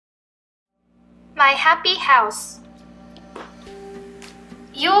My happy house.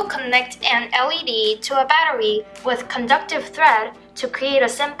 You will connect an LED to a battery with conductive thread to create a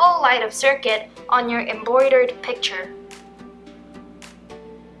simple light-up circuit on your embroidered picture.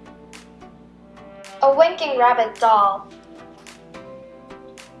 A winking rabbit doll.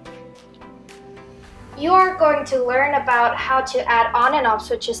 You are going to learn about how to add on and off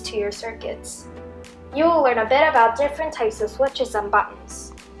switches to your circuits. You will learn a bit about different types of switches and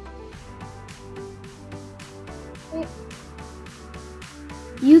buttons.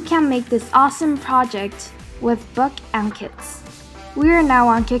 You can make this awesome project with book and kits. We are now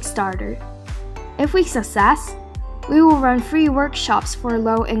on Kickstarter. If we success, we will run free workshops for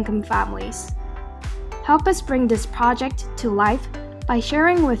low-income families. Help us bring this project to life by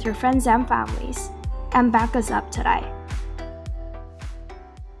sharing with your friends and families, and back us up today.